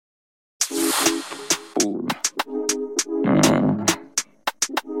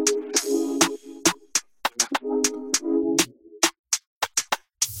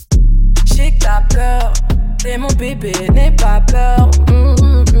t'es mon bébé, n'aie pas peur.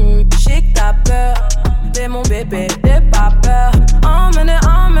 Je sais que t'as peur, t'es mon bébé, n'aie pas peur.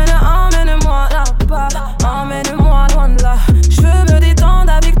 Emmène-moi là-bas, emmène-moi loin de là. Je veux me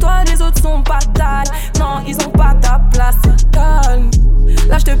détendre avec toi, les autres sont pas taille. Non, ils ont pas ta place, c'est calme.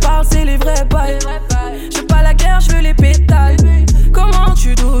 Là je te parle, c'est les vrais bails. Je veux pas la guerre, je veux les pétales. Comment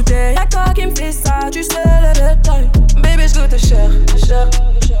tu doutais, y'a toi qui me fais ça, tu sais les détails. Bébé je goûte cher, cher.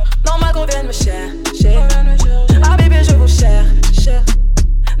 Normal qu'on vienne me chercher. Ah bébé je vous cherche.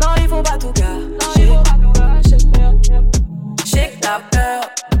 Non ils vont pas tout gâcher. J'ai que t'as peur,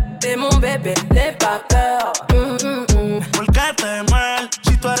 t'es mon bébé, n'aie pas peur. Porque te mal,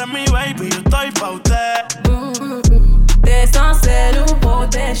 si tú eres mi baby, yo estoy pa' usted. T'es censé nous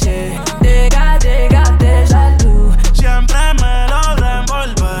protéger. Dégage, t'es jaloux. Siempre me logra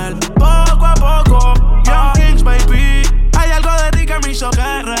envolver, poco a poco. Young Kings, baby. Hay algo de ti que me hizo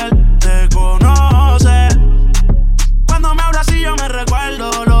querer. Te conoce. Cuando me hablas y yo me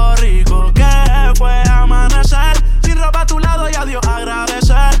recuerdo lo rico que fue amanecer. Sin ropa a tu lado y a Dios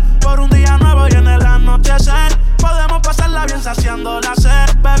agradecer. Por un día nuevo y en el anochecer. Podemos pasarla bien saciando la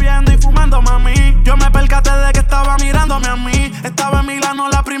sed. Bebiendo y fumando, mami. Yo me percaté de que estaba mirándome a mí. Estaba en Milano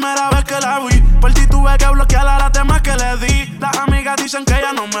la primera vez que la vi. Por ti tuve que bloquear a las demás que le di. Las amigas dicen que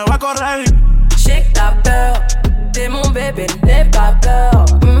ella no me va a corregir. Je sais que t'as peur, t'es mon bébé, n'aie pas peur.